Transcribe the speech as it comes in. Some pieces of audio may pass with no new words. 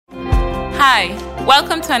Hi,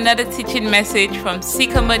 welcome to another teaching message from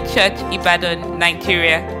Sycamore Church, Ibadan,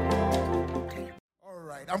 Nigeria. All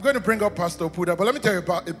right, I'm going to bring up Pastor Opuda, but let me tell you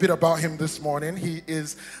a bit about him this morning. He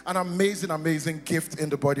is an amazing gift in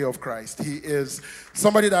the body of Christ. He is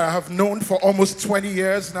somebody that I have known for almost 20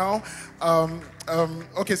 years now.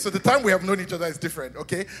 Okay, so the time we have known each other is different,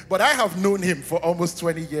 okay? But I have known him for almost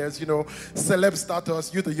 20 years, you know, celeb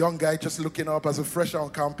status, you the young guy just looking up as a fresher on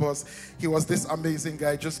campus. He was this amazing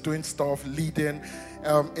guy just doing stuff, leading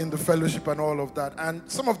in the fellowship and all of that. And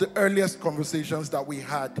some of the earliest conversations that we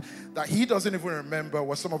had that he doesn't even remember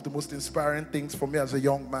were some of the most inspiring things for me as a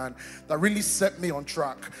young man that really set me on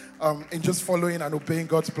track in just following and obeying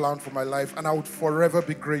God's plan for my life. And I would forever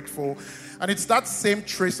be grateful. And it's that same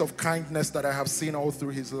trace of kindness that I have seen all through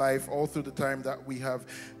his life, all through the time that we have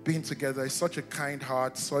been together. He's such a kind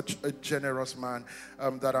heart, such a generous man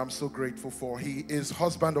that I'm so grateful for. He is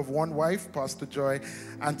husband of one wife, Pastor Joy,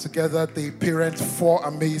 and together they parent 4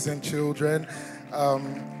 amazing children.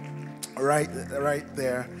 Right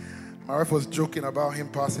there. My wife was joking about him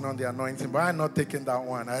passing on the anointing, but I'm not taking that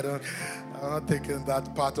one. I'm not taking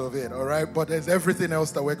that part of it, all right? But there's everything else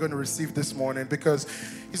that we're going to receive this morning, because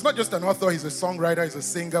he's not just an author, he's a songwriter, he's a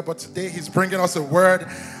singer, but today he's bringing us a word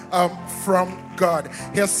from God.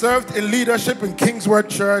 He has served in leadership in Kingsword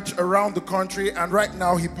Church around the country, and right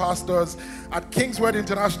now he pastors at Kingsword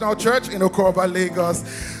International Church in Okorba, Lagos.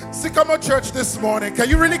 Sycamore Church this morning, can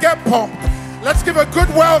you really get pumped? Let's give a good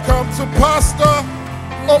welcome to Pastor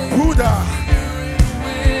Opuda.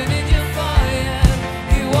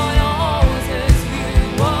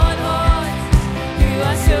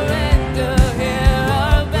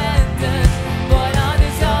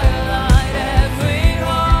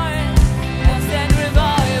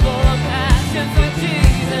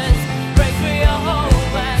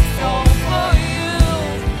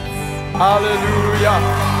 Hallelujah.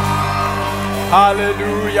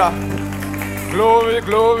 Hallelujah. Glory,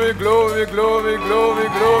 glory, glory, glory, glory,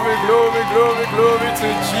 glory, glory, glory, glory to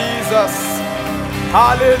Jesus.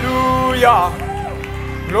 Hallelujah.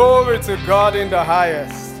 Glory to God in the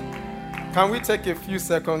highest. Can we take a few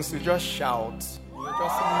seconds to just shout? Just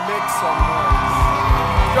make some noise.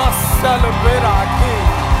 Just celebrate our King.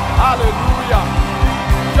 Hallelujah.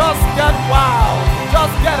 Just get wild.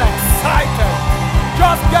 Just get excited.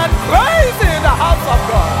 Just get crazy in the house of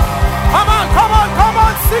God. Come on, come on, come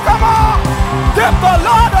on, Sycamore. Give the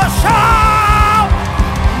Lord a shout.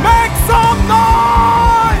 Make some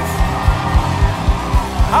noise.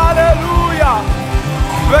 Hallelujah.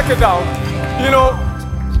 Break it down. You know,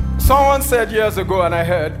 someone said years ago, and I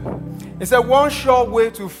heard, he said, one sure way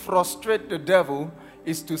to frustrate the devil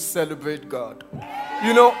is to celebrate God.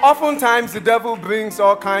 You know, oftentimes the devil brings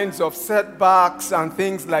all kinds of setbacks and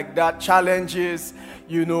things like that, challenges,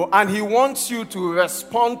 you know, and he wants you to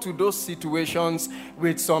respond to those situations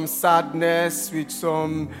with some sadness, with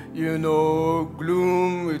some, you know,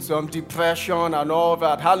 gloom, with some depression and all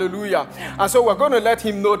that. Hallelujah. And so we're going to let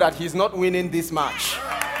him know that he's not winning this match.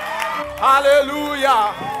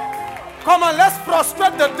 Hallelujah. Come on, let's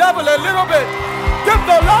frustrate the devil a little bit. Give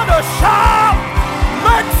the Lord a shout.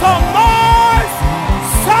 Make some noise.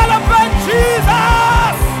 Celebrate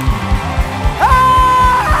Jesus.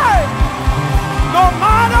 Hey! No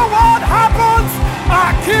matter what happens,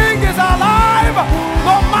 our King is alive.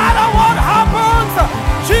 No matter what happens,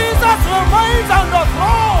 Jesus remains on the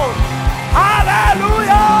throne.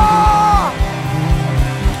 Hallelujah!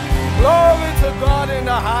 Glory to God in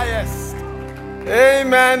the highest.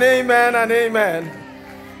 Amen, amen, and amen.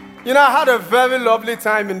 You know, I had a very lovely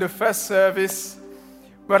time in the first service.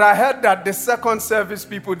 But I heard that the second service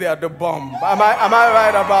people, they are the bomb. Am I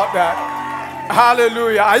right about that?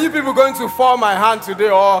 Hallelujah. Are you people going to fall my hand today,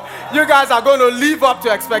 or you guys are going to live up to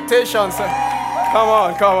expectations? Come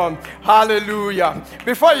on, come on. Hallelujah.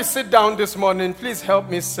 Before you sit down this morning, please help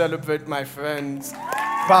me celebrate my friends,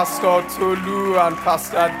 Pastor Tolu and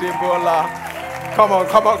Pastor Debola. Come on,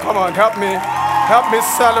 come on, come on. Help me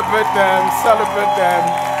celebrate them,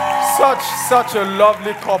 Such a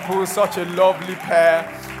lovely couple, such a lovely pair.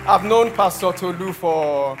 I've known Pastor Tolu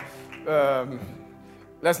for,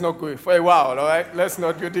 let's not go for a while, all right? Let's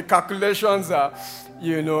not do the calculations,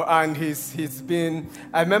 you know, and he's been,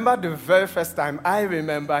 I remember the very first time I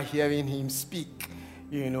remember hearing him speak.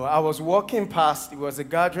 You know, I was walking past, it was a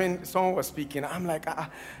gathering, someone was speaking. I'm like,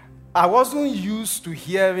 I wasn't used to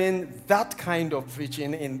hearing that kind of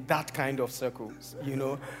preaching in that kind of circles, you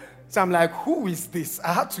know. So I'm like, who is this?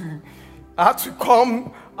 I had to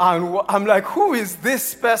come, and I'm like, who is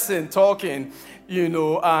this person talking? You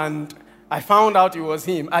know, and I found out it was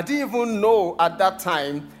him. I didn't even know at that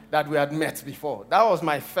time that we had met before. That was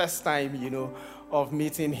my first time, you know, of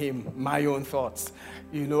meeting him, my own thoughts.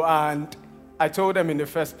 And I told them in the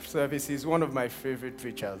first service, he's one of my favorite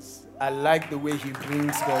preachers. I like the way he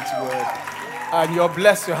brings God's word. And you're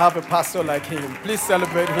blessed to have a pastor like him. Please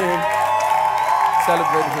celebrate him.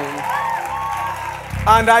 Celebrate him.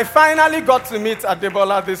 And I finally got to meet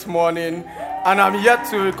Adebola this morning, and I'm yet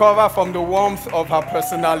to recover from the warmth of her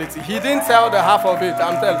personality. He didn't tell the half of it.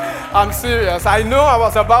 I'm serious. I know I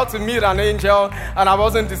was about to meet an angel, and I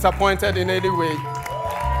wasn't disappointed in any way.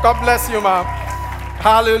 God bless you, ma'am.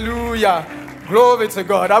 Hallelujah. Glory to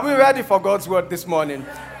God. Are we ready for God's word this morning?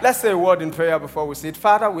 Let's say a word in prayer before we sit.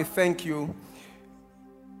 Father, we thank you.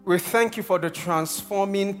 We thank you for the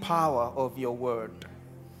transforming power of your word.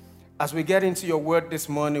 As we get into your word this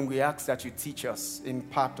morning, we ask that you teach us,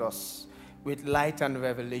 impart us with light and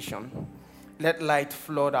revelation. Let light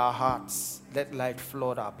flood our hearts. Let light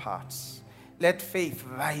flood our paths. Let faith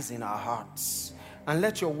rise in our hearts. And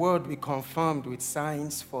let your word be confirmed with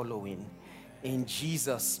signs following. In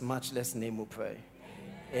Jesus' matchless name we pray.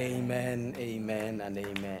 Amen, amen, and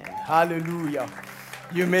amen. Hallelujah.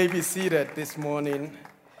 You may be seated this morning.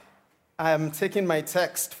 I am taking my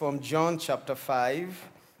text from John chapter 5.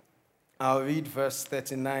 I'll read verse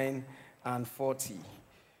 39 and 40.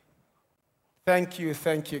 Thank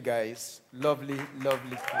you, guys. Lovely,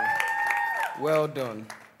 lovely. Well done.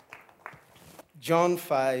 John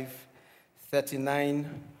 5,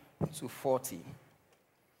 39 to 40.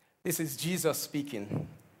 This is Jesus speaking.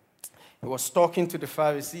 He was talking to the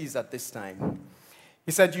Pharisees at this time.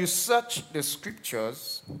 He said, "You search the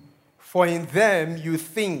scriptures, for in them you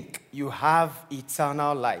think you have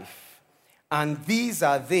eternal life, and these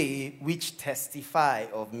are they which testify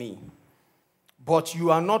of me. But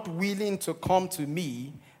you are not willing to come to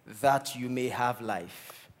me that you may have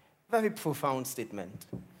life." Very profound statement.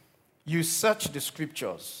 You search the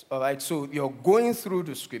scriptures, all right? So you're going through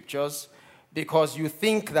the scriptures because you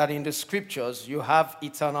think that in the scriptures you have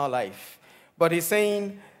eternal life. But he's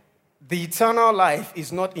saying the eternal life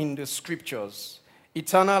is not in the scriptures.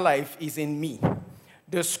 Eternal life is in me.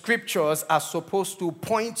 The scriptures are supposed to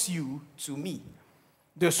point you to me.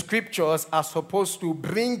 The scriptures are supposed to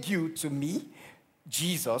bring you to me,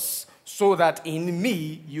 Jesus, so that in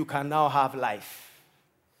me you can now have life.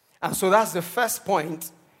 And so that's the first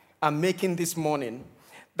point I'm making this morning,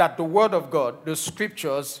 that the word of God, the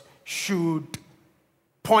scriptures, should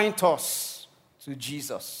point us to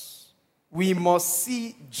Jesus. We must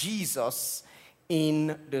see Jesus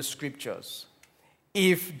in the scriptures.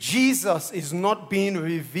 If Jesus is not being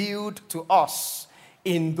revealed to us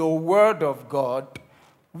in the word of God,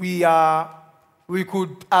 we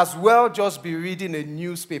could as well just be reading a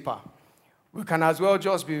newspaper. We can as well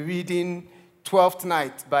just be reading Twelfth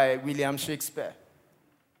Night by William Shakespeare.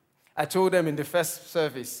 I told them in the first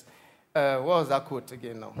service, what was that quote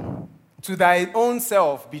again now? "To thy own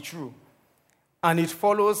self be true, and it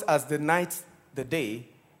follows as the night the day,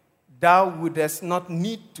 thou wouldest not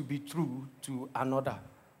need to be true to another."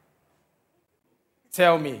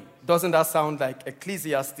 Tell me, doesn't that sound like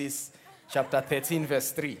Ecclesiastes chapter 13,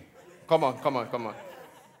 verse 3? Come on.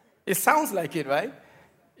 It sounds like it, right?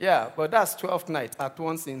 Yeah, but that's 12th Night, Act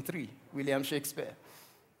 1, Scene 3, William Shakespeare.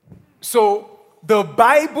 So the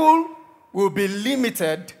Bible will be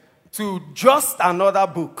limited to just another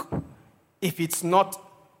book if it's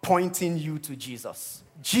not pointing you to Jesus.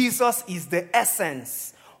 Jesus is the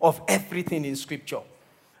essence of everything in Scripture.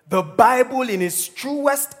 The Bible, in its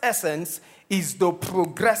truest essence, is the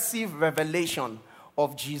progressive revelation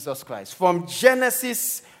of Jesus Christ. From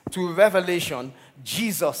Genesis to Revelation,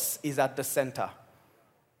 Jesus is at the center.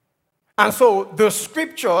 And so the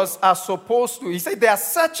scriptures are supposed to, he said they are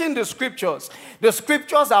searching the scriptures. The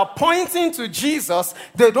scriptures are pointing to Jesus.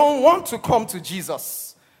 They don't want to come to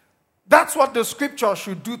Jesus. That's what the scripture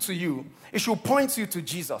should do to you. It should point you to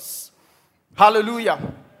Jesus.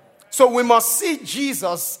 Hallelujah. So we must see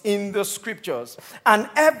Jesus in the scriptures. And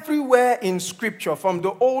everywhere in scripture, from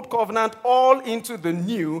the old covenant all into the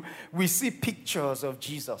new, we see pictures of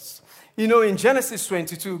Jesus. You know, in Genesis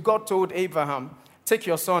 22, God told Abraham, "Take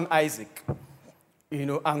your son Isaac,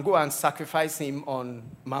 and go and sacrifice him on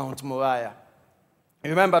Mount Moriah."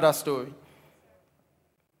 You remember that story?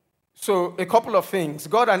 So a couple of things.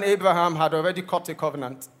 God and Abraham had already cut a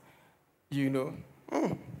covenant.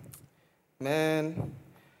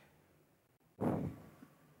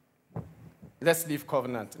 Let's leave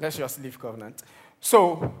covenant. Let's just leave covenant.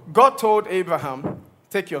 So God told Abraham,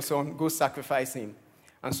 "Take your son, go sacrifice him."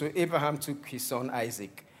 And so Abraham took his son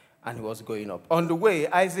Isaac, and he was going up. On the way,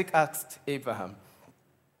 Isaac asked Abraham,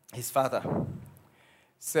 his father,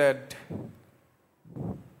 said,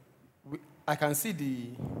 "I can see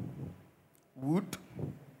the wood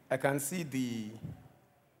I can see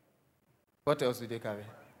what else do they carry?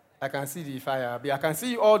 I can see the fire. I can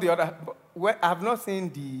see all the other, I have not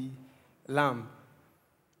seen the lamb.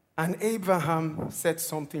 And Abraham said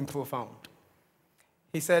something profound.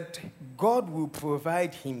 He said, God will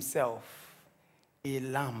provide himself a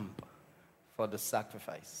lamb for the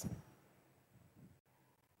sacrifice.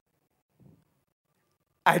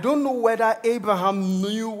 I don't know whether Abraham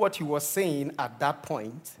knew what he was saying at that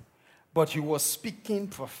point, but he was speaking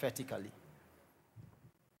prophetically.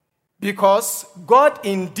 Because God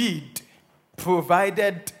indeed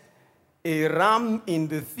provided a ram in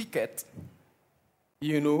the thicket,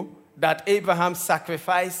 that Abraham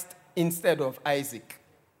sacrificed instead of Isaac.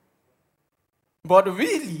 But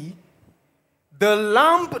really, the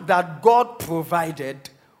lamb that God provided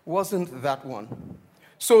wasn't that one.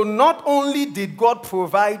 So not only did God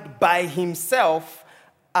provide by himself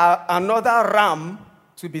another ram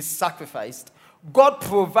to be sacrificed, God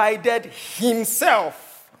provided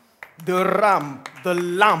himself the ram, the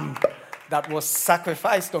lamb that was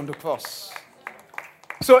sacrificed on the cross.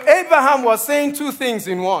 So Abraham was saying two things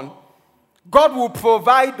in one. God will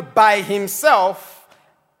provide by himself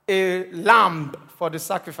a lamb for the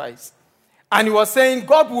sacrifice. And he was saying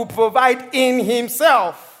God will provide in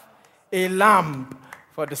himself a lamb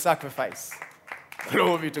for the sacrifice.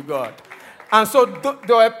 Glory to God. And so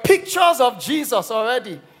there were pictures of Jesus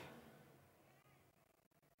already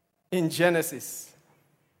in Genesis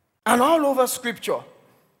and all over Scripture.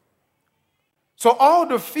 So all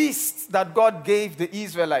the feasts that God gave the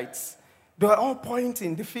Israelites, they were all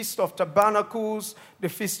pointing. The Feast of Tabernacles, the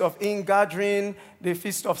Feast of Ingathering, the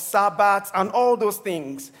Feast of Sabbaths, and all those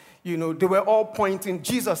things. They were all pointing.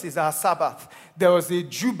 Jesus is our Sabbath. There was a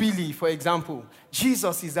Jubilee, for example.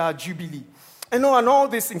 Jesus is our Jubilee. And all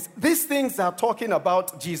these things. These things are talking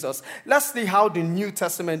about Jesus. Let's see how the New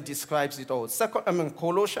Testament describes it all.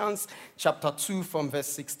 Colossians chapter 2 from verse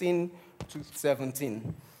 16 to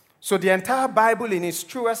 17. So the entire Bible in its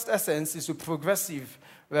truest essence is a progressive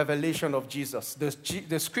revelation of Jesus.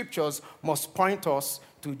 The scriptures must point us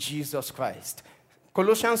to Jesus Christ.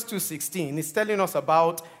 Colossians 2:16 is telling us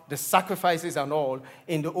about the sacrifices and all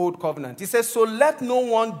in the Old Covenant. It says, so let no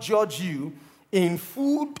one judge you in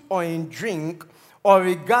food or in drink or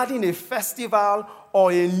regarding a festival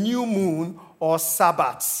or a new moon or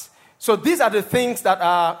Sabbaths. So these are the things that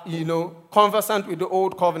are, conversant with the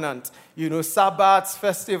Old Covenant. Sabbaths,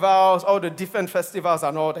 festivals, all the different festivals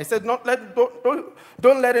and all. He said,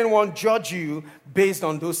 don't let anyone judge you based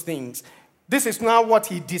on those things. This is now what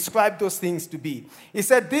he described those things to be. He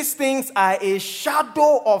said, these things are a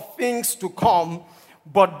shadow of things to come,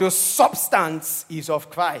 but the substance is of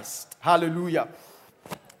Christ. Hallelujah.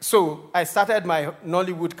 So I started my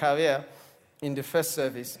Nollywood career in the first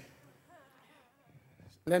service.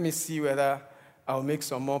 Let me see whether I'll make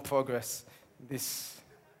some more progress this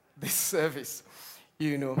service.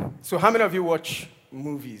 So how many of you watch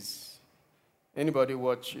movies? Anybody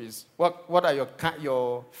watches? What are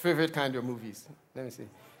your favorite kind of movies? Let me see.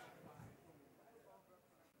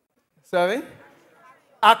 Sorry?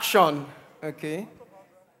 Action. Okay.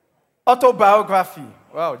 Autobiography.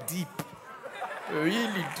 Wow, deep.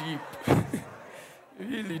 Really deep.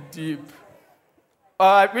 Really deep.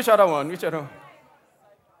 Which other one?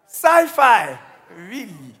 Sci-fi.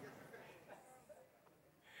 Really.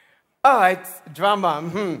 All right, drama.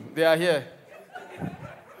 They are here.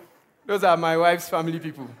 Those are my wife's family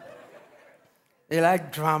people. They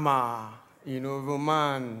like drama,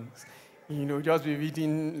 romance, just be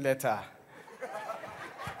reading letter.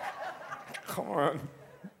 Come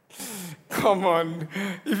on.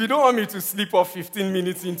 If you don't want me to sleep off 15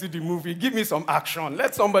 minutes into the movie, give me some action.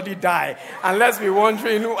 Let somebody die. And let's be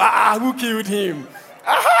wondering, who killed him?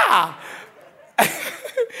 Aha!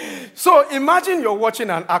 So imagine you're watching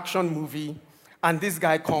an action movie and this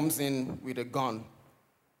guy comes in with a gun,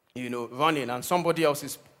 running, and somebody else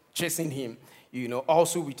is chasing him,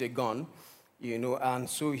 also with a gun, and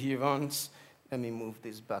so he runs. Let me move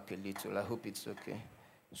this back a little. I hope it's okay.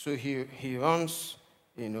 So he runs,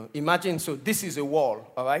 Imagine, so this is a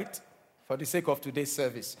wall, all right? For the sake of today's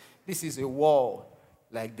service, this is a wall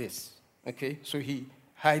like this, okay? So he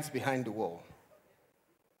hides behind the wall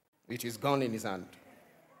with his gun in his hand.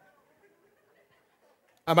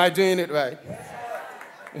 Am I doing it right?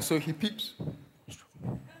 And so he peeps. He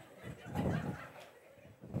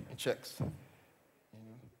checks.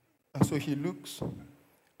 And so he looks.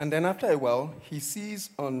 And then after a while, he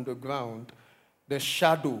sees on the ground the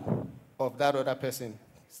shadow of that other person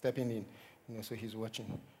stepping in. So he's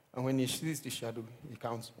watching. And when he sees the shadow, he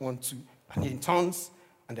counts 1, 2, and he turns,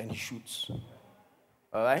 and then he shoots.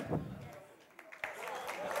 All right?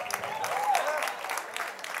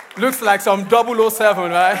 Looks like some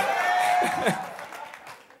 007, right?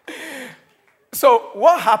 So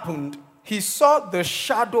what happened? He saw the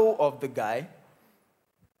shadow of the guy,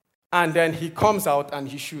 and then he comes out and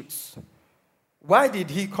he shoots. Why did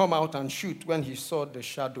he come out and shoot when he saw the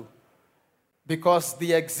shadow? Because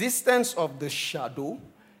the existence of the shadow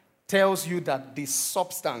tells you that the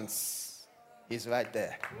substance is right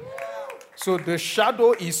there. So the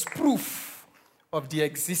shadow is proof of the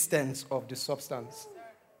existence of the substance.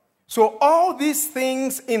 So all these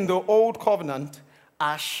things in the old covenant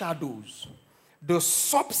are shadows. The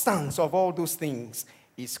substance of all those things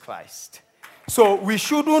is Christ. So we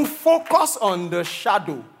shouldn't focus on the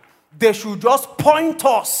shadow. They should just point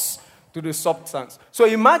us to the substance. So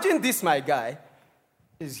imagine this, my guy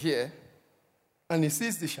is here, and he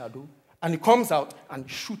sees the shadow, and he comes out and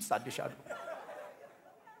shoots at the shadow.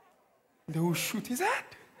 They will shoot his head.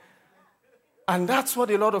 And that's what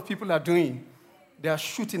a lot of people are doing. They are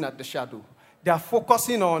shooting at the shadow. They are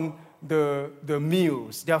focusing on the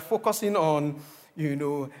meals. They are focusing on,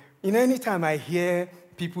 any time I hear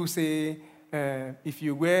people say, if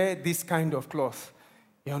you wear this kind of cloth,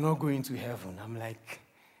 you're not going to heaven. I'm like,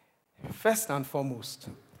 first and foremost,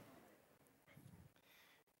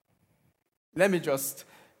 let me just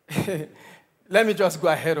go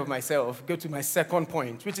ahead of myself, go to my second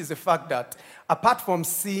point, which is the fact that apart from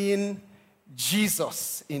seeing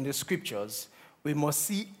Jesus in the scriptures, we must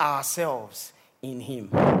see ourselves in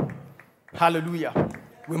him. Hallelujah.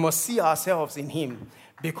 We must see ourselves in him.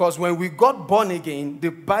 Because when we got born again, the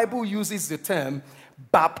Bible uses the term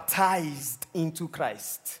baptized into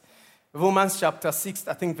Christ. Romans chapter 6,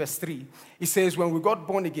 I think verse 3. It says, when we got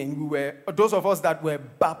born again, those of us that were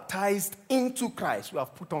baptized into Christ, we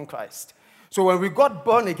have put on Christ. So when we got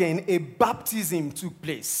born again, a baptism took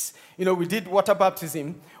place. We did water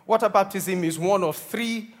baptism. Water baptism is one of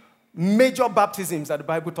 3 major baptisms that the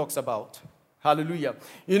Bible talks about. Hallelujah.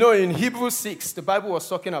 In Hebrews 6, the Bible was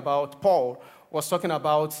talking about, Paul was talking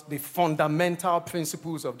about the fundamental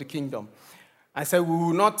principles of the kingdom. I said, we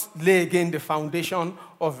will not lay again the foundation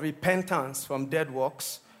of repentance from dead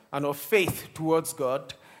works and of faith towards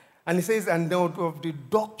God. And he says, and of the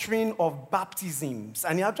doctrine of baptisms.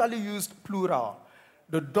 And he actually used plural,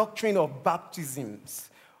 the doctrine of baptisms.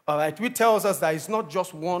 All right, which tells us that it's not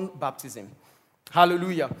just one baptism.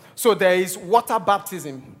 Hallelujah. So there is water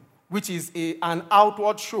baptism, which is an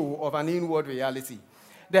outward show of an inward reality.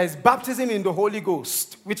 There is baptism in the Holy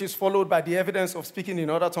Ghost, which is followed by the evidence of speaking in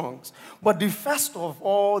other tongues. But the first of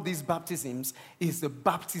all these baptisms is the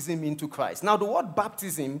baptism into Christ. Now, the word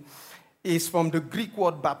baptism is from the Greek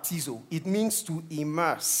word baptizo. It means to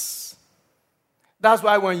immerse. That's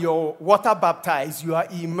why when you're water baptized, you are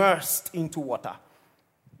immersed into water.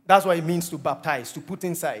 That's what it means to baptize, to put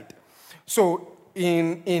inside. So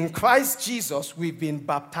in Christ Jesus, we've been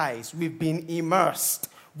baptized. We've been immersed.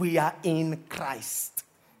 We are in Christ.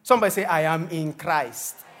 Somebody say, I am in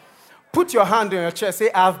Christ. Put your hand on your chest.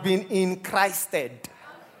 Say, I've been in Christed.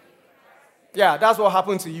 Yeah, that's what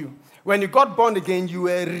happened to you. When you got born again, you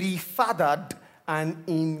were refathered and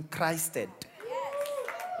in Christed.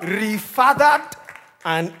 Refathered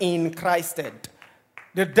and in Christed.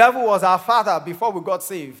 The devil was our father before we got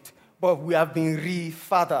saved, but we have been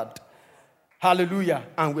refathered. Hallelujah.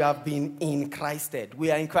 And we have been in Christed. We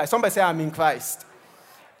are in Christ. Somebody say, I'm in Christ.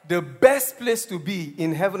 The best place to be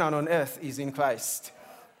in heaven and on earth is in Christ.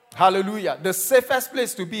 Hallelujah. The safest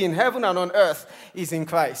place to be in heaven and on earth is in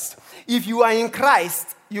Christ. If you are in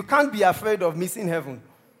Christ, you can't be afraid of missing heaven.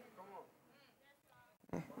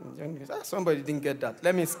 Somebody didn't get that.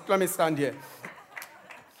 Let me stand here.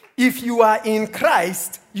 If you are in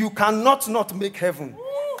Christ, you cannot not make heaven.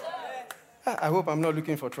 I hope I'm not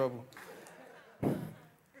looking for trouble.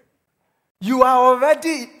 You are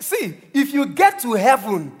already, if you get to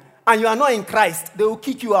heaven and you are not in Christ, they will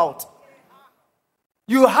kick you out.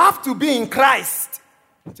 You have to be in Christ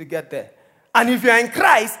to get there. And if you are in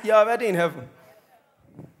Christ, you are already in heaven.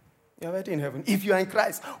 You're already in heaven. If you are in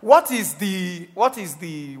Christ, what's the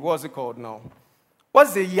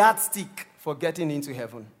yardstick for getting into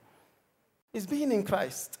heaven? It's being in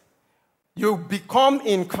Christ. You become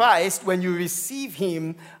in Christ when you receive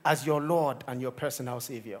him as your Lord and your personal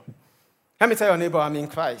Savior. Let me tell your neighbor, I'm in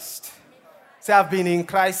Christ. Say, I've been in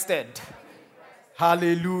Christed.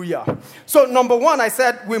 Hallelujah. So, number 1, I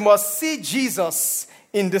said we must see Jesus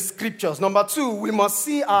in the scriptures. Number 2, we must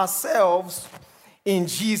see ourselves in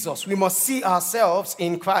Jesus. We must see ourselves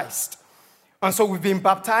in Christ. And so we've been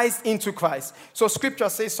baptized into Christ. So scripture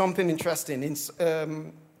says something interesting in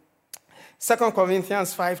 2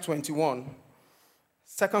 Corinthians 5:21.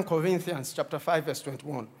 2 Corinthians chapter 5, verse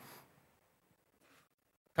 21.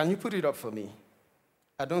 Can you put it up for me?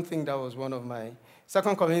 I don't think that was one of my... 2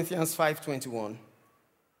 Corinthians 5:21.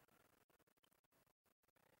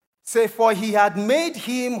 Say, for he had made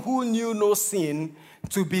him who knew no sin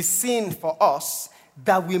to be sin for us,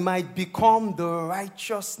 that we might become the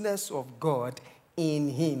righteousness of God in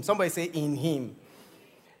him. Somebody say, in him.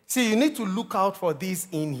 See, you need to look out for these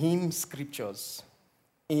in him scriptures.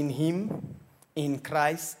 In him, in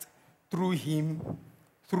Christ, through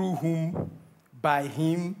whom, by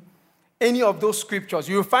him. Any of those scriptures,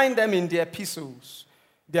 you'll find them in the epistles.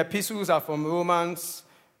 The epistles are from Romans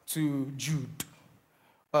to Jude.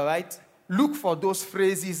 All right? Look for those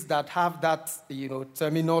phrases that have that,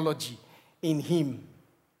 terminology. In him,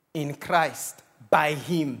 in Christ, by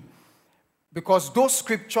him. Because those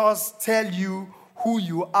scriptures tell you who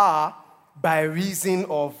you are by reason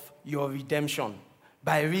of your redemption.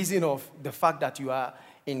 By reason of the fact that you are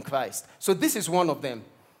in Christ. So this is one of them.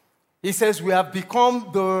 He says, we have become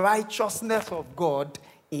the righteousness of God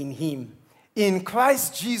in him. In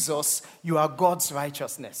Christ Jesus, you are God's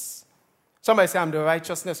righteousness. Somebody say, I'm the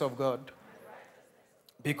righteousness of God.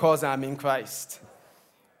 Because I'm in Christ.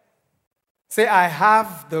 Say, I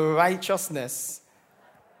have the righteousness.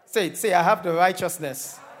 Say it. Say, I have the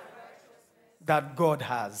righteousness that God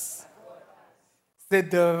has. Say,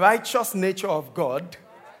 the righteous nature of God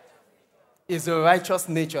is the righteous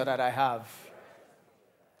nature that I have.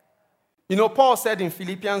 Paul said in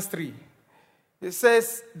Philippians 3, it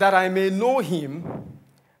says that I may know him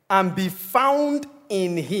and be found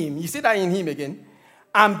in him. You see that in him again?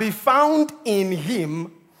 And be found in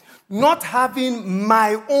him, not having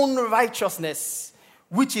my own righteousness,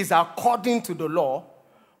 which is according to the law,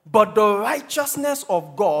 but the righteousness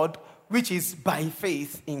of God, which is by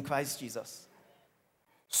faith in Christ Jesus.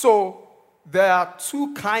 So, there are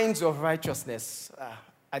two kinds of righteousness.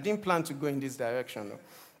 I didn't plan to go in this direction. No.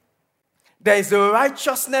 There is a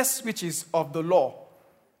righteousness which is of the law.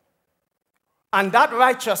 And that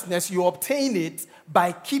righteousness, you obtain it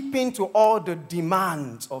by keeping to all the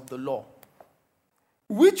demands of the law,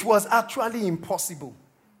 which was actually impossible.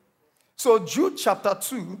 So Jude chapter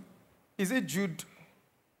 2, is it Jude?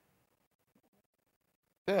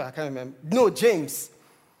 I can't remember. No, James.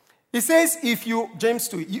 He says, James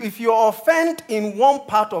 2, if you offend in one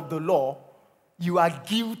part of the law, you are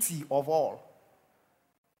guilty of all.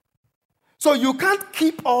 So you can't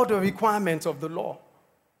keep all the requirements of the law.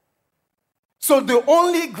 So the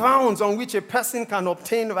only grounds on which a person can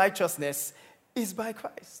obtain righteousness is by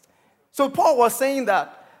Christ. So Paul was saying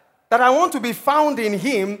that I want to be found in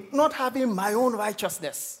him, not having my own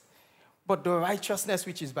righteousness, but the righteousness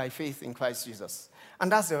which is by faith in Christ Jesus.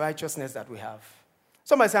 And that's the righteousness that we have.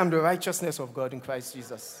 Somebody say, I'm the righteousness of God in Christ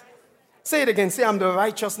Jesus. Say it again. Say, I'm the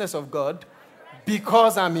righteousness of God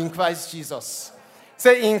because I'm in Christ Jesus.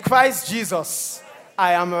 Say, in Christ Jesus,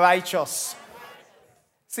 I am righteous.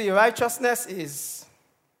 See, righteousness is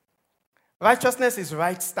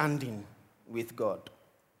right standing with God.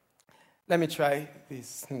 Let me try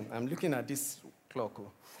this. I'm looking at this clock.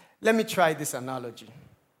 Let me try this analogy.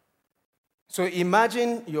 So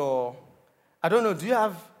imagine I don't know, do you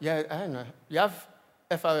have, I don't know, you have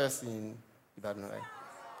FRS in Ibadan, right?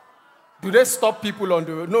 Do they stop people on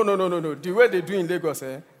the road? No. The way they do in Lagos,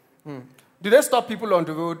 Do they stop people on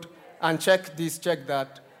the road and check this, check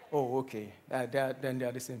that? Oh, okay. Then they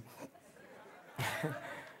are the same.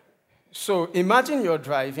 So imagine you're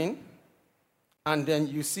driving, and then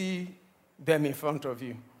you see them in front of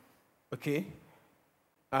you, okay?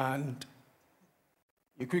 And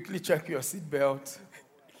you quickly check your seatbelt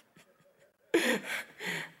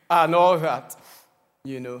and all that,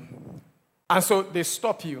 And so they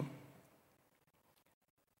stop you.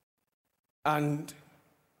 And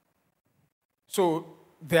so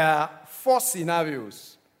there are 4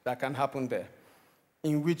 scenarios that can happen there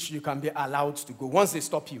in which you can be allowed to go once they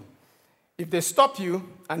stop you. If they stop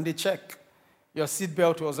you and they check your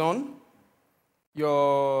seatbelt was on,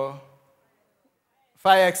 your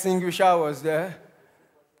fire extinguisher was there,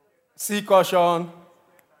 sea caution,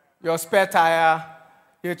 your spare tire,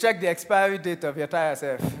 you check the expiry date of your tire.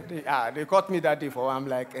 They caught me that day I'm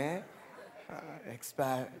like,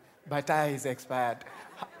 expired. My tire is expired.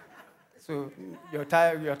 So your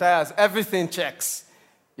tires, everything checks.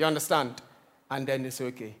 You understand? And then they say,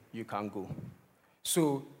 okay, you can go.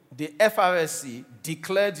 So the FRSC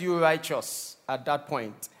declared you righteous at that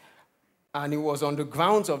point. And it was on the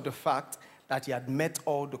grounds of the fact that you had met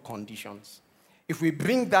all the conditions. If we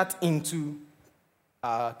bring that into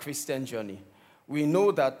our Christian journey, we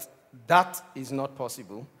know that that is not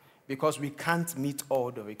possible because we can't meet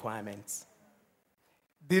all the requirements.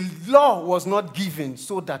 The law was not given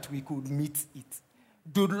so that we could meet it.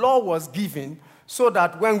 The law was given so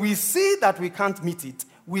that when we see that we can't meet it,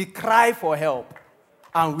 we cry for help,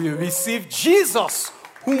 and we receive Jesus,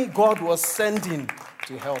 whom God was sending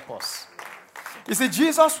to help us. You see,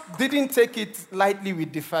 Jesus didn't take it lightly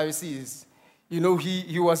with the Pharisees. He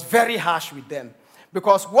was very harsh with them.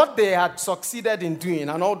 Because what they had succeeded in doing,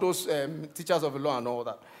 and all those teachers of the law and all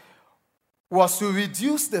that, was to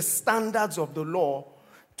reduce the standards of the law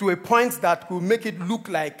to a point that could make it look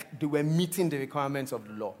like they were meeting the requirements of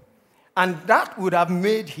the law. And that would have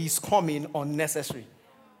made his coming unnecessary.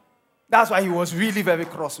 That's why he was really very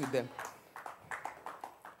cross with them.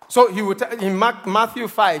 So he would in Matthew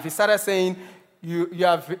 5, he started saying, you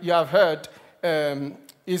have heard,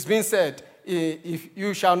 it's been said, if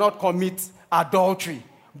you shall not commit adultery.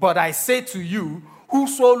 But I say to you,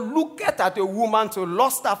 whoso looketh at a woman to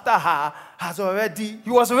lust after her has already... He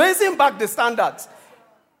was raising back the standards.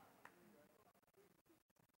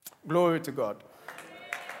 Glory to God.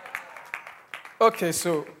 Okay,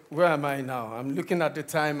 so where am I now? I'm looking at the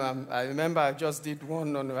time. I remember I just did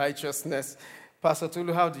one on righteousness. Pastor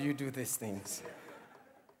Tulu, how do you do these things?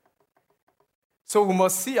 So we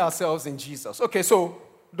must see ourselves in Jesus. Okay, so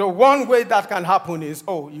the one way that can happen is,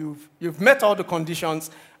 you've met all the conditions,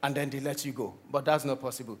 and then they let you go. But that's not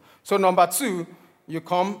possible. So number 2, you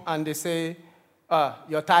come and they say,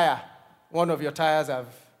 your tire, one of your tires have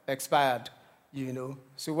expired,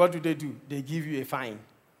 So what do? They give you a fine,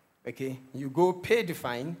 okay? You go pay the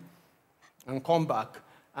fine and come back,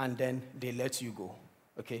 and then they let you go,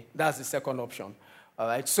 okay? That's the second option, all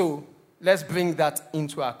right? So let's bring that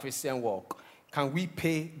into our Christian walk. Can we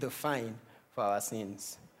pay the fine for our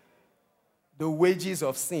sins? The wages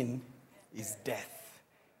of sin is death.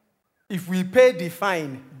 If we pay the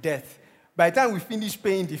fine, death. By the time we finish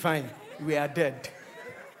paying the fine, we are dead.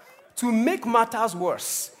 To make matters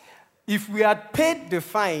worse, if we had paid the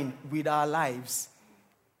fine with our lives,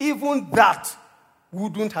 even that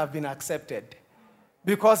wouldn't have been accepted.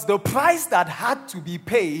 Because the price that had to be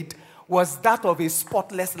paid was that of a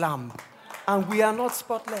spotless lamb. And we are not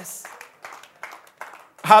spotless.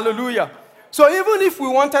 Hallelujah. So even if we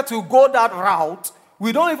wanted to go that route,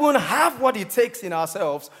 we don't even have what it takes in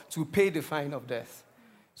ourselves to pay the fine of death.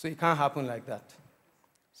 So it can't happen like that.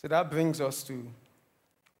 So that brings us to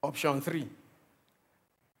option 3.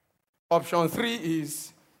 Option 3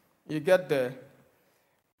 is you get there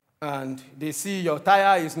and they see your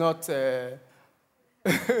tire is not,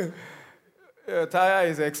 your tire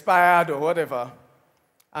is expired or whatever,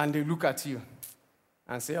 and they look at you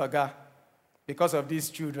and say, Oga, because of these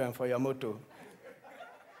children for your motor.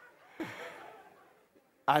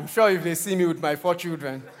 I'm sure if they see me with my 4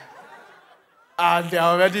 children, and they're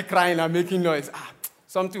already crying and making noise,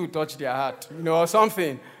 something will touch their heart, or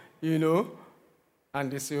something, and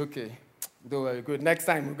they say, okay, don't worry, good. Next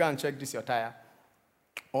time, we'll go and check this, your tire.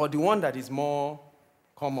 Or the one that is more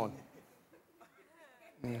common.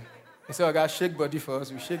 They say, oh, guys, shake body for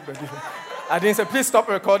us. We shake body for us. I didn't say, please stop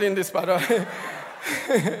recording this part.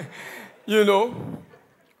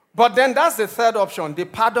 But then that's the third option. They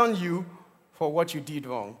pardon you for what you did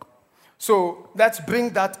wrong. So let's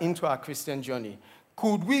bring that into our Christian journey.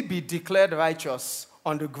 Could we be declared righteous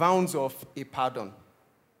on the grounds of a pardon?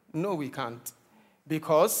 No, we can't.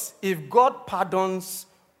 Because if God pardons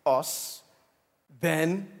us,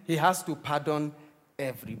 then he has to pardon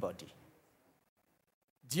everybody.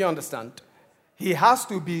 Do you understand? He has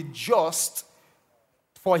to be just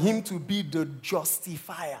for him to be the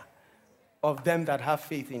justifier of them that have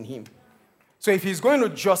faith in him. So if he's going to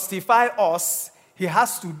justify us, he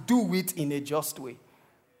has to do it in a just way.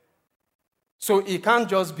 So it can't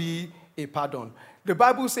just be a pardon. The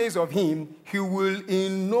Bible says of him, he will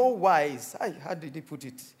in no wise, how did he put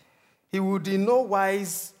it? He would in no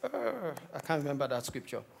wise, I can't remember that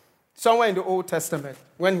scripture. Somewhere in the Old Testament,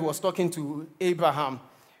 when he was talking to Abraham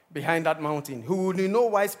behind that mountain, he would in no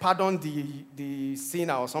wise pardon the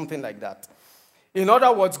sinner or something like that. In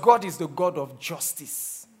other words, God is the God of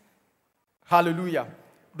justice. Hallelujah.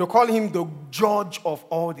 They call him the judge of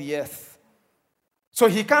all the earth. So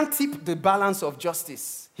he can't tip the balance of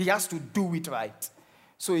justice. He has to do it right.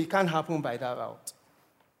 So it can't happen by that route.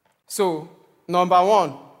 So, number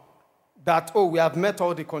 1, that, we have met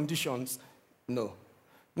all the conditions. No.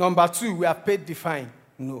 Number 2, we have paid the fine.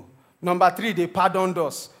 No. Number 3, they pardoned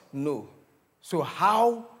us. No. So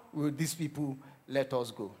how will these people let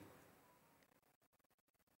us go?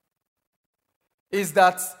 Is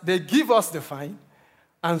that they give us the fine,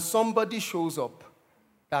 and somebody shows up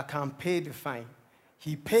that can pay the fine.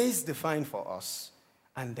 He pays the fine for us,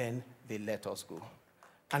 and then they let us go.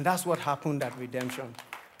 And that's what happened at redemption.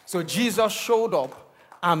 So Jesus showed up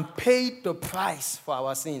and paid the price for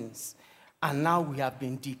our sins, and now we have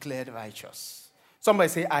been declared righteous. Somebody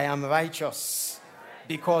say, I am righteous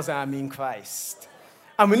because I am in Christ.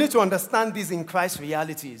 And we need to understand these in Christ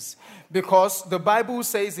realities, because the Bible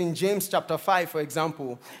says in James chapter 5, for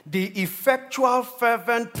example, the effectual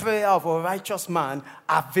fervent prayer of a righteous man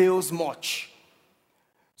avails much.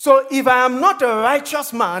 So if I am not a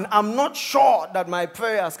righteous man, I'm not sure that my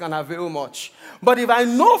prayers can avail much. But if I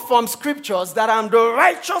know from scriptures that I'm the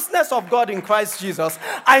righteousness of God in Christ Jesus,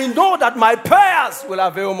 I know that my prayers will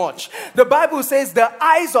avail much. The Bible says the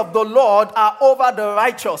eyes of the Lord are over the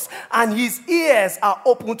righteous, and his ears are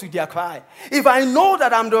open to their cry. If I know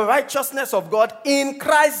that I'm the righteousness of God in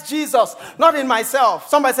Christ Jesus, not in myself.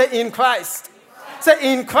 Somebody say in Christ.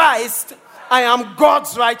 Say in Christ, I am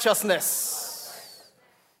God's righteousness.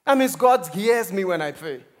 That means God hears me when I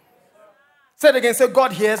pray. Say it again. Say,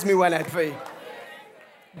 God hears me when I pray.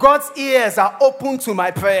 God's ears are open to my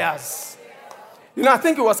prayers. You know, I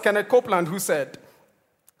think it was Kenneth Copeland who said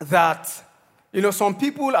that, some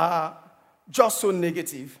people are just so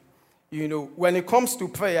negative. When it comes to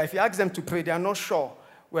prayer, if you ask them to pray, they are not sure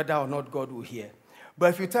whether or not God will hear.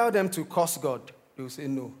 But if you tell them to curse God, they will say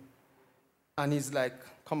no. And he's like,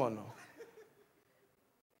 come on now.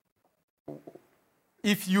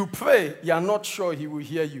 If you pray, you are not sure he will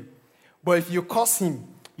hear you. But if you curse him,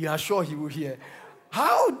 you are sure he will hear.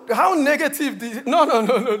 How negative this? No.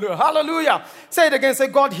 Hallelujah. Say it again. Say,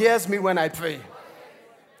 God hears me when I pray.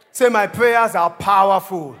 Say, my prayers are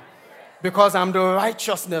powerful because I'm the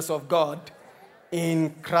righteousness of God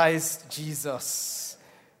in Christ Jesus.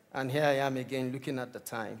 And here I am again looking at the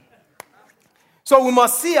time. So we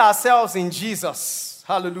must see ourselves in Jesus.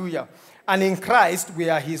 Hallelujah. And in Christ, we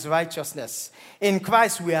are his righteousness. In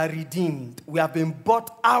Christ, we are redeemed. We have been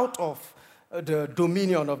bought out of the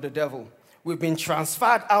dominion of the devil. We've been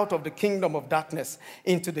transferred out of the kingdom of darkness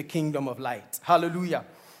into the kingdom of light. Hallelujah.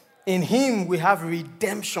 In him, we have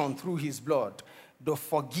redemption through his blood, the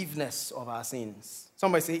forgiveness of our sins.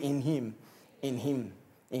 Somebody say, in him, in him,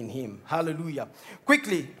 in him. Hallelujah.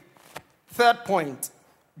 Quickly, third point,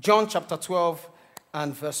 John chapter 12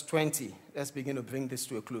 and verse 20. Let's begin to bring this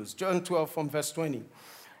to a close. John 12 from verse 20.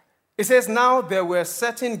 It says, now there were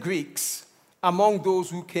certain Greeks among those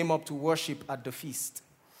who came up to worship at the feast.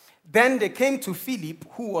 Then they came to Philip,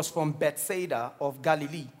 who was from Bethsaida of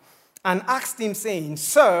Galilee, and asked him, saying,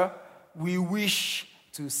 Sir, we wish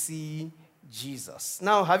to see Jesus.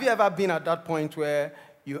 Now, have you ever been at that point where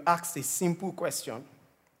you asked a simple question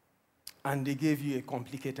and they gave you a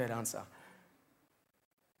complicated answer?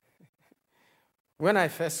 When I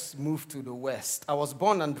first moved to the West, I was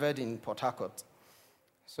born and bred in Port Harcourt.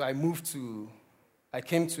 So I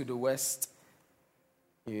came to the West,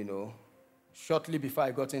 shortly before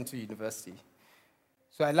I got into university.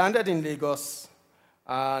 So I landed in Lagos,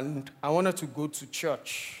 and I wanted to go to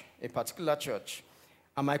church, a particular church.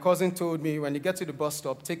 And my cousin told me, when you get to the bus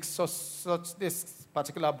stop, take this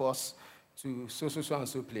particular bus to so and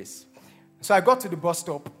so place. So I got to the bus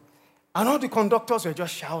stop, and all the conductors were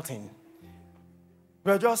just shouting.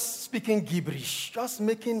 We were just speaking gibberish, just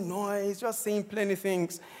making noise, just saying plenty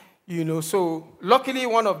things, So luckily,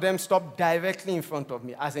 one of them stopped directly in front of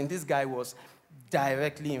me, as in this guy was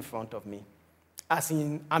directly in front of me. As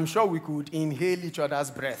in, I'm sure we could inhale each other's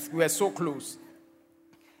breath. We were so close.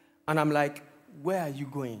 And I'm like, where are you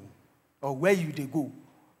going? Or where you they go?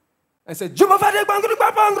 And said,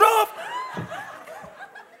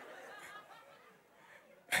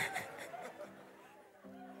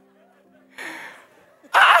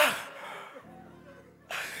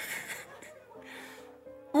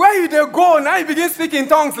 where you they go? Now you begin speaking in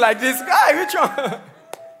tongues like this. Guy, which one?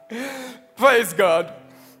 Praise God.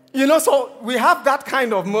 So we have that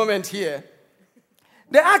kind of moment here.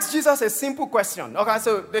 They asked Jesus a simple question. Okay,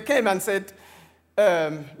 so they came and said,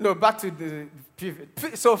 back to the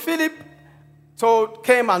previous. So Philip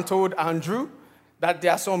came and told Andrew that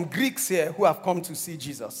there are some Greeks here who have come to see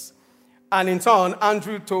Jesus. And in turn,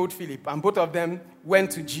 Andrew told Philip, and both of them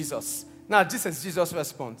went to Jesus. Now, this is Jesus'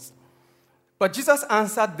 response. But Jesus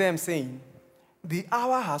answered them, saying, the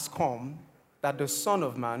hour has come that the Son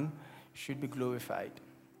of Man should be glorified.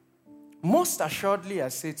 Most assuredly, I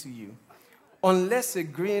say to you, unless a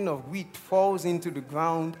grain of wheat falls into the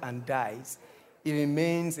ground and dies, it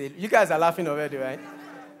remains You guys are laughing already, right?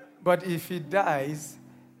 But if it dies,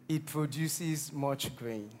 it produces much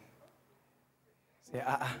grain. Say,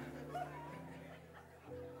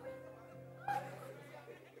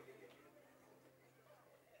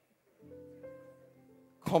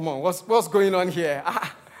 Come on, what's going on here?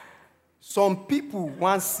 Some people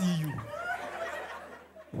want to see you.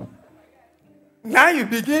 Now you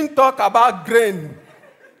begin to talk about grain,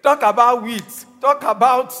 talk about wheat, talk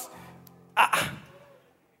about...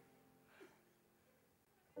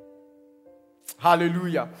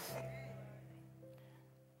 Hallelujah.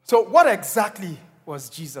 So what exactly was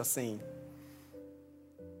Jesus saying?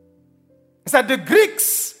 He said, the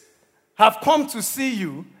Greeks have come to see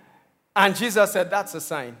you. And Jesus said, that's a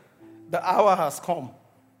sign. The hour has come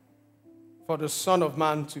for the Son of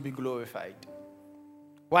Man to be glorified.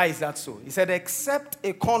 Why is that so? He said, except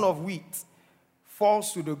a corn of wheat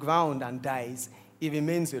falls to the ground and dies, it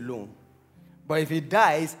remains alone. But if it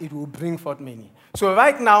dies, it will bring forth many. So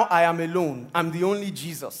right now, I am alone. I'm the only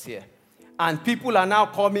Jesus here. And people are now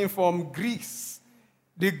coming from Greece.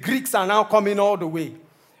 The Greeks are now coming all the way.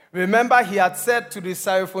 Remember, he had said to the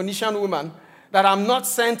Syrophoenician woman that I'm not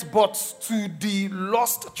sent but to the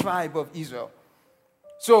lost tribe of Israel.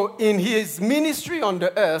 So in his ministry on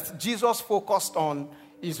the earth, Jesus focused on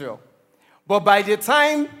Israel. But by the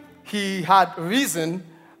time he had risen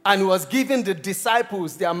and was giving the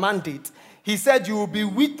disciples their mandate, he said, you will be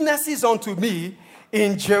witnesses unto me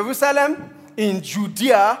in Jerusalem, in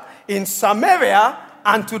Judea, in Samaria,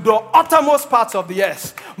 and to the uttermost parts of the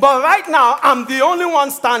earth. But right now, I'm the only one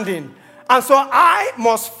standing. And so I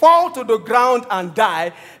must fall to the ground and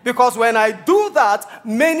die, because when I do that,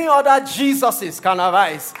 many other Jesuses can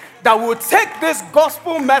arise that will take this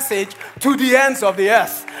gospel message to the ends of the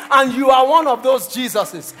earth. And you are one of those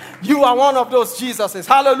Jesuses. You are one of those Jesuses.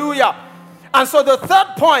 Hallelujah. And so the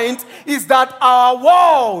third point is that our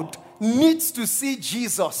world needs to see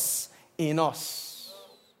Jesus in us.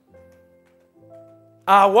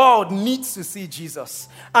 Our world needs to see Jesus.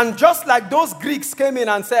 And just like those Greeks came in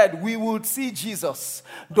and said, we would see Jesus,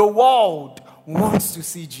 the world wants to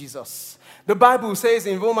see Jesus. The Bible says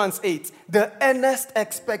in Romans 8, the earnest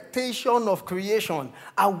expectation of creation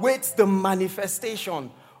awaits the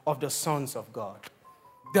manifestation of the sons of God.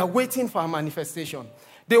 They're waiting for a manifestation.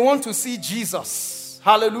 They want to see Jesus.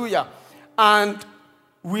 Hallelujah. And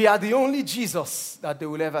we are the only Jesus that they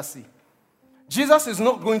will ever see. Jesus is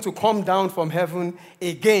not going to come down from heaven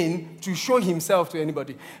again to show himself to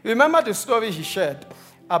anybody. Remember the story he shared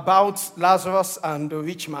about Lazarus and the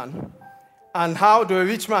rich man, and how the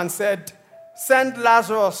rich man said, send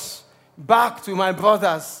Lazarus back to my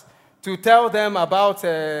brothers to tell them about, so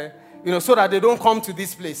that they don't come to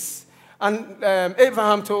this place. And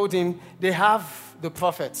Abraham told him, they have the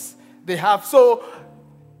prophets. So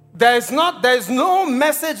there's no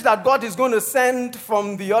message that God is going to send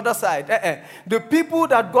from the other side. The people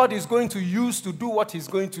that God is going to use to do what he's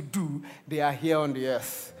going to do, they are here on the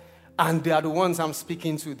earth. And they are the ones I'm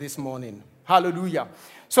speaking to this morning. Hallelujah.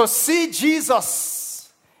 So see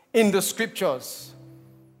Jesus in the scriptures.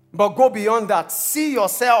 But go beyond that. See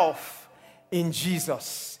yourself in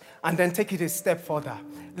Jesus. And then take it a step further.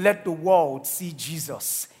 Let the world see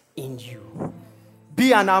Jesus in you.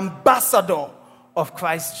 Be an ambassador of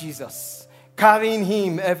Christ Jesus, carrying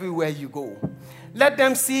him everywhere you go. Let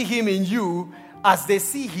them see him in you as they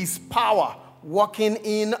see his power working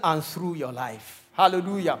in and through your life.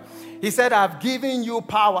 Hallelujah. He said, I've given you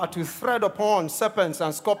power to tread upon serpents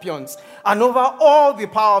and scorpions and over all the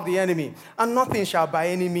power of the enemy, and nothing shall by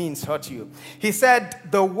any means hurt you. He said,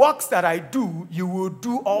 the works that I do, you will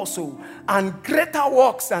do also, and greater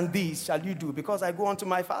works than these shall you do, because I go unto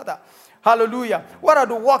my Father. Hallelujah. What are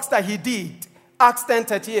the works that he did? Acts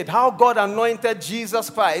 10:38, how God anointed Jesus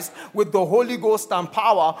Christ with the Holy Ghost and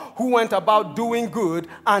power, who went about doing good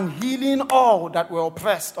and healing all that were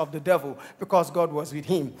oppressed of the devil, because God was with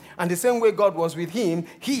him. And the same way God was with him,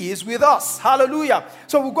 he is with us. Hallelujah.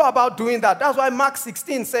 So we go about doing that. That's why Mark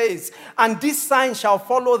 16 says, and this sign shall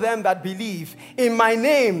follow them that believe. In my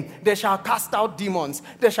name they shall cast out demons.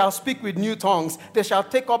 They shall speak with new tongues. They shall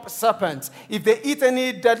take up serpents. If they eat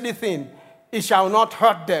any deadly thing, it shall not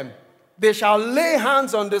hurt them. They shall lay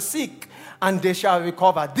hands on the sick and they shall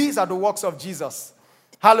recover. These are the works of Jesus.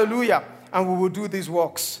 Hallelujah. And we will do these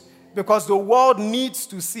works because the world needs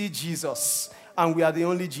to see Jesus, and we are the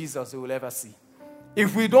only Jesus they will ever see.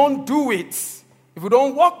 If we don't do it, if we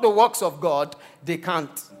don't walk the works of God, they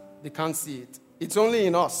can't see it. It's only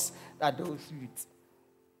in us that they will see it.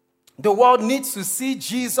 The world needs to see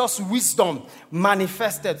Jesus' wisdom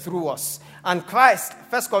manifested through us. And Christ,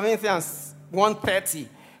 1 Corinthians 1:30,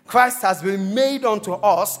 Christ has been made unto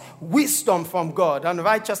us wisdom from God, and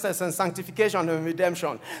righteousness and sanctification and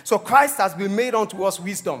redemption. So Christ has been made unto us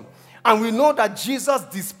wisdom. And we know that Jesus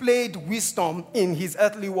displayed wisdom in his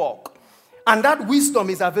earthly walk. And that wisdom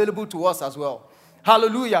is available to us as well.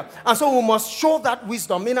 Hallelujah. And so we must show that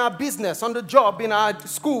wisdom in our business, on the job, in our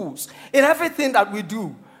schools, in everything that we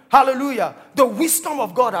do. Hallelujah. The wisdom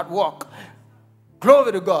of God at work.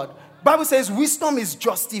 Glory to God. Bible says wisdom is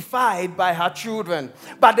justified by her children,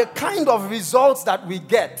 by the kind of results that we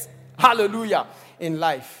get, hallelujah, in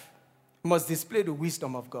life. We must display the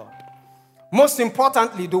wisdom of God. Most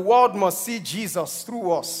importantly, the world must see Jesus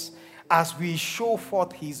through us as we show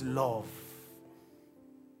forth his love.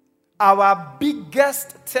 Our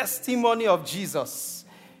biggest testimony of Jesus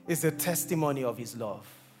is a testimony of his love.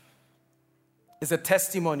 It's a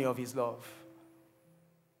testimony of his love.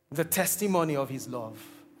 The testimony of his love.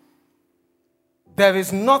 There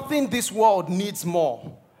is nothing this world needs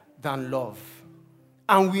more than love.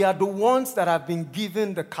 And we are the ones that have been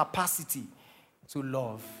given the capacity to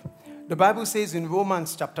love. The Bible says in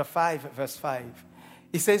Romans chapter 5, verse 5,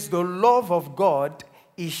 it says, the love of God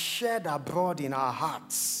is shed abroad in our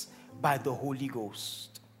hearts by the Holy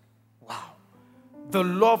Ghost. Wow. The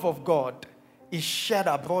love of God is shed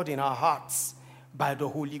abroad in our hearts by the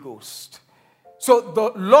Holy Ghost. So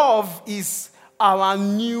the love is our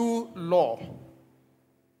new law.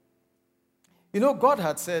 You know, God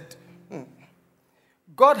had said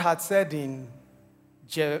in,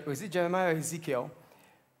 is it Jeremiah or Ezekiel?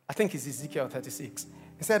 I think it's Ezekiel 36.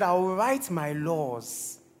 He said, I will write my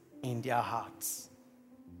laws in their hearts.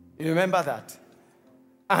 You remember that?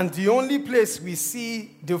 And the only place we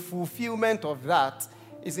see the fulfillment of that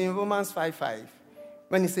is in Romans 5:5,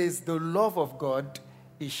 when he says, the love of God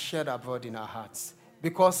is shed abroad in our hearts.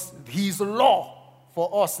 Because his law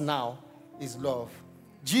for us now is love.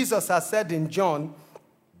 Jesus has said in John,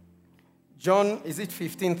 is it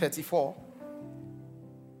 15:34?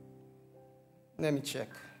 Let me check.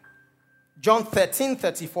 John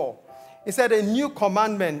 13:34. He said, a new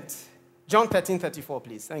commandment. John 13:34,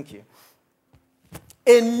 please. Thank you.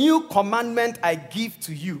 A new commandment I give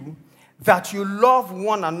to you, that you love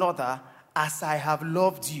one another as I have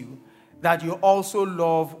loved you, that you also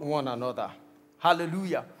love one another.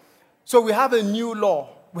 Hallelujah. So we have a new law.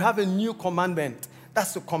 We have a new commandment.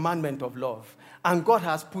 That's the commandment of love. And God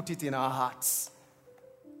has put it in our hearts.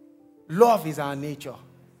 Love is our nature.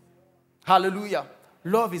 Hallelujah.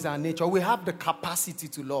 Love is our nature. We have the capacity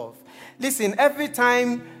to love. Listen, every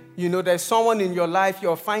time, there's someone in your life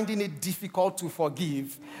you're finding it difficult to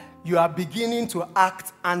forgive, you are beginning to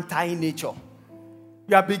act anti-nature.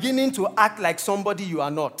 You are beginning to act like somebody you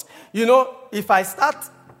are not. If I start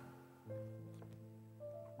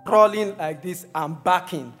crawling like this, I'm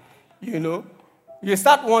backing, you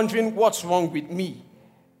start wondering what's wrong with me,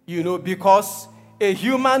 because a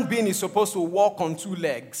human being is supposed to walk on two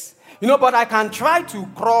legs. But I can try to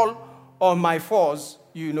crawl on my fours,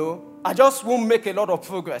 I just won't make a lot of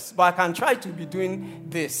progress, but I can try to be doing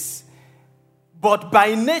this. But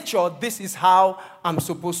by nature, this is how I'm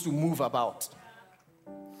supposed to move about.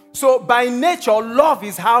 So by nature, love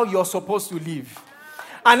is how you're supposed to live.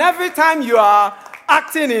 And every time you are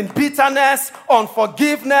acting in bitterness,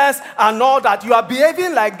 unforgiveness, and all that, you are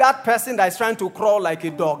behaving like that person that is trying to crawl like a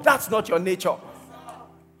dog. That's not your nature.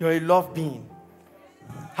 You're a love being.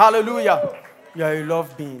 Hallelujah. You're a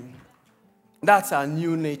love being. That's our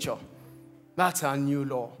new nature. That's our new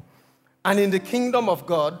law. And in the kingdom of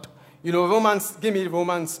God, Romans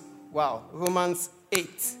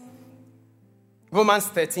 8. Romans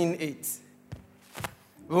 13:8.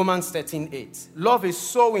 Romans 13:8. Love is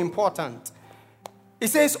so important. It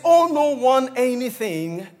says, owe no one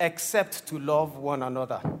anything except to love one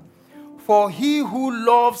another. For he who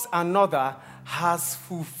loves another has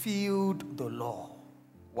fulfilled the law.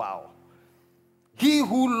 Wow. He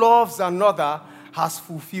who loves another has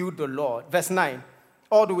fulfilled the law. Verse 9,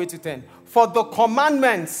 all the way to 10. For the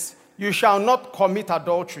commandments, you shall not commit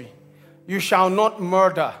adultery. You shall not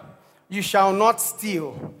murder. You shall not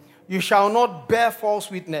steal. You shall not bear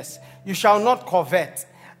false witness. You shall not covet.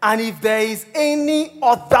 And if there is any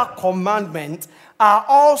other commandment, are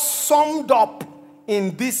all summed up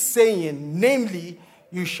in this saying, namely,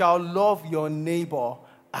 you shall love your neighbor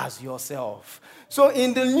as yourself. So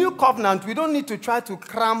in the new covenant, we don't need to try to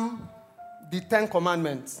cram the 10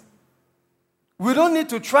 commandments. We don't need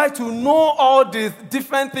to try to know all the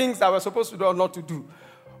different things that we're supposed to do or not to do.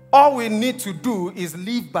 All we need to do is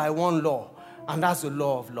live by one law, and that's the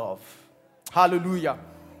law of love. Hallelujah.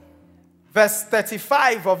 Verse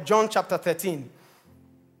 35 of John chapter 13.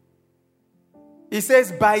 It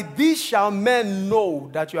says, by this shall men know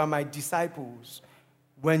that you are my disciples,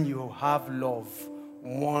 when you have love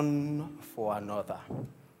one for another.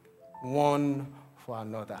 One for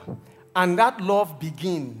another. And that love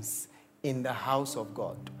begins in the house of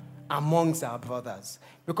God, amongst our brothers.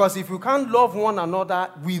 Because if we can't love one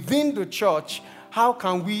another within the church, how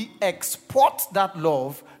can we export that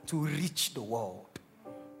love to reach the world?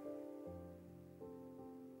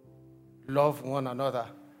 Love one another.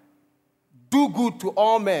 Do good to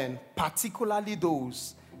all men, particularly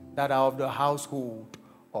those that are of the household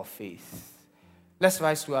of faith. Let's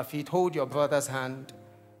rise to our feet. Hold your brother's hand.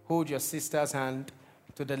 Hold your sister's hand.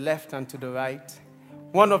 to the left and to the right.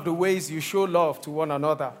 One of the ways you show love to one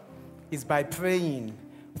another is by praying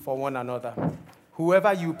for one another.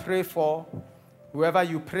 Whoever you pray for, whoever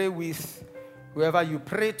you pray with, whoever you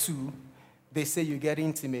pray to, they say you get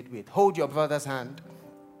intimate with. Hold your brother's hand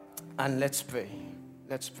and let's pray.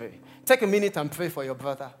 Let's pray. Take a minute and pray for your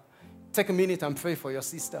brother. Take a minute and pray for your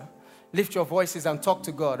sister. Lift your voices and talk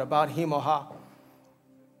to God about him or her.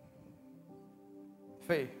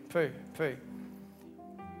 Pray, pray, pray.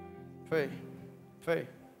 Pray, pray.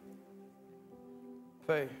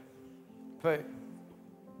 Pray, pray,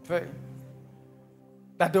 pray.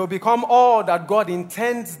 That they will become all that God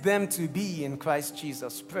intends them to be in Christ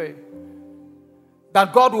Jesus. Pray.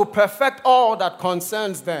 That God will perfect all that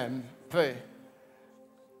concerns them. Pray.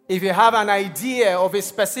 If you have an idea of a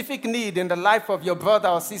specific need in the life of your brother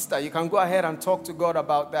or sister, you can go ahead and talk to God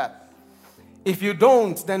about that. If you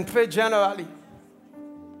don't, then pray generally.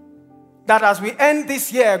 That as we end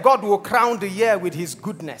this year, God will crown the year with his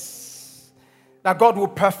goodness. That God will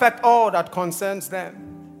perfect all that concerns them.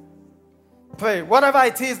 Pray. Whatever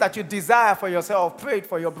it is that you desire for yourself, pray it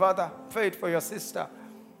for your brother, pray it for your sister.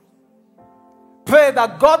 Pray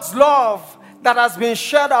that God's love that has been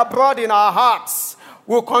shed abroad in our hearts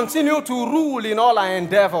will continue to rule in all our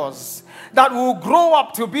endeavors. That will grow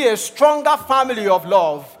up to be a stronger family of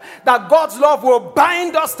love. That God's love will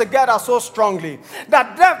bind us together so strongly.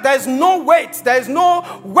 That there is no weight, there is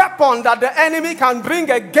no weapon that the enemy can bring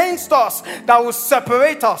against us that will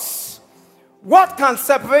separate us. What can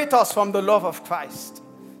separate us from the love of Christ?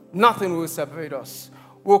 Nothing will separate us.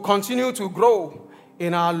 We'll continue to grow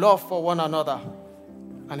in our love for one another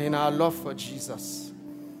and in our love for Jesus.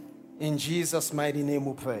 In Jesus' mighty name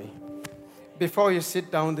we pray. Before you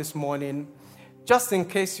sit down this morning, just in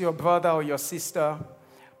case your brother or your sister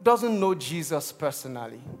doesn't know Jesus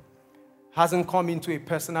personally, hasn't come into a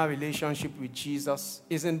personal relationship with Jesus,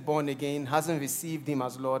 isn't born again, hasn't received him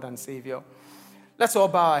as Lord and Savior, let's all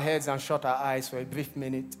bow our heads and shut our eyes for a brief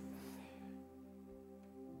minute.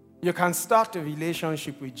 You can start a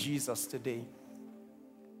relationship with Jesus today.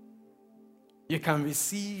 You can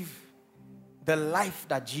receive the life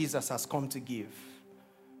that Jesus has come to give.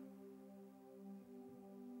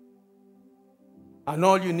 And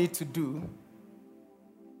all you need to do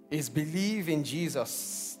is believe in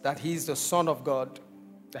Jesus, that he is the Son of God,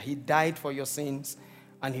 that he died for your sins,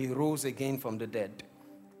 and he rose again from the dead.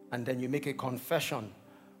 And then you make a confession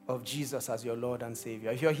of Jesus as your Lord and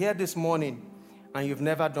Savior. If you're here this morning and you've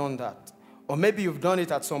never done that, or maybe you've done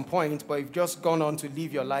it at some point, but you've just gone on to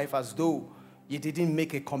live your life as though you didn't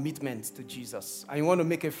make a commitment to Jesus, and you want to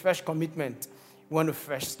make a fresh commitment, you want a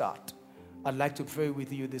fresh start, I'd like to pray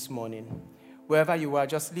with you this morning. Wherever you are,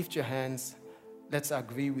 just lift your hands. Let's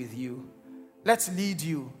agree with you. Let's lead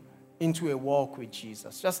you into a walk with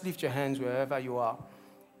Jesus. Just lift your hands wherever you are.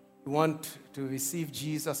 You want to receive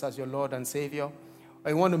Jesus as your Lord and Savior,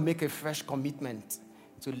 or you want to make a fresh commitment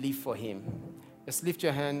to live for him. Just lift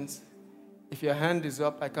your hands. If your hand is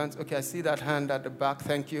up, I can't. Okay, I see that hand at the back.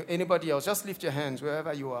 Thank you. Anybody else? Just lift your hands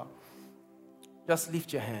wherever you are. Just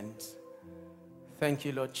lift your hands. Thank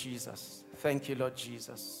you, Lord Jesus. Thank you, Lord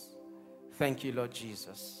Jesus. Thank you, Lord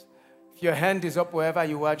Jesus. If your hand is up wherever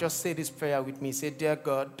you are, just say this prayer with me. Say, dear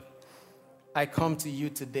God, I come to you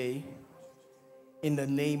today in the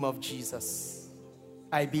name of Jesus.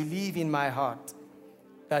 I believe in my heart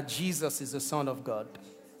that Jesus is the Son of God.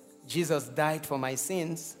 Jesus died for my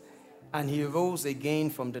sins, and he rose again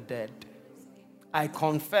from the dead. I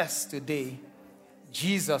confess today,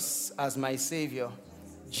 Jesus as my Savior.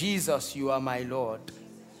 Jesus, you are my Lord.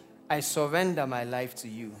 I surrender my life to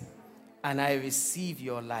you, and I receive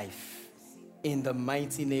your life in the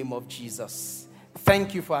mighty name of Jesus.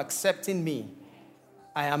 Thank you for accepting me.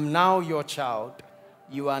 I am now your child.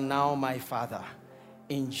 You are now my Father.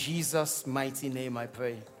 In Jesus' mighty name I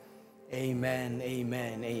pray. Amen,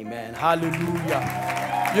 amen, amen.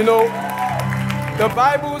 Hallelujah. You know, the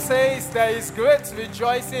Bible says there is great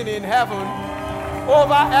rejoicing in heaven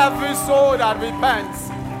over every soul that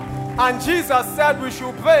repents. And Jesus said we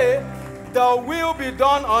should pray, the will be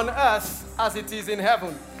done on earth as it is in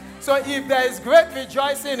heaven. So if there is great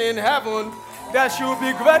rejoicing in heaven, there should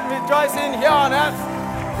be great rejoicing here on earth.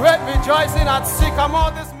 Great rejoicing at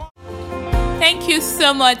Sycamore this morning. Thank you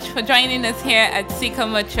so much for joining us here at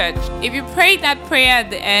Sycamore Church. If you prayed that prayer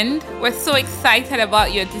at the end, we're so excited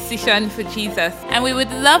about your decision for Jesus, and we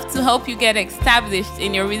would love to help you get established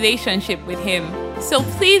in your relationship with him. So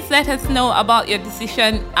please let us know about your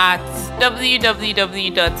decision at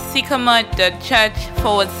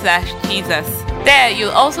www.sycamore.church/Jesus. There,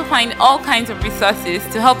 you'll also find all kinds of resources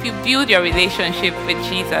to help you build your relationship with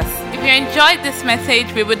Jesus. If you enjoyed this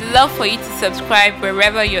message, we would love for you to subscribe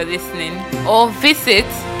wherever you're listening, or visit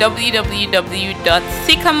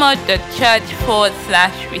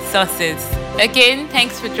www.sycamore.church/resources. Again,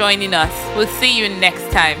 thanks for joining us. We'll see you next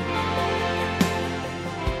time.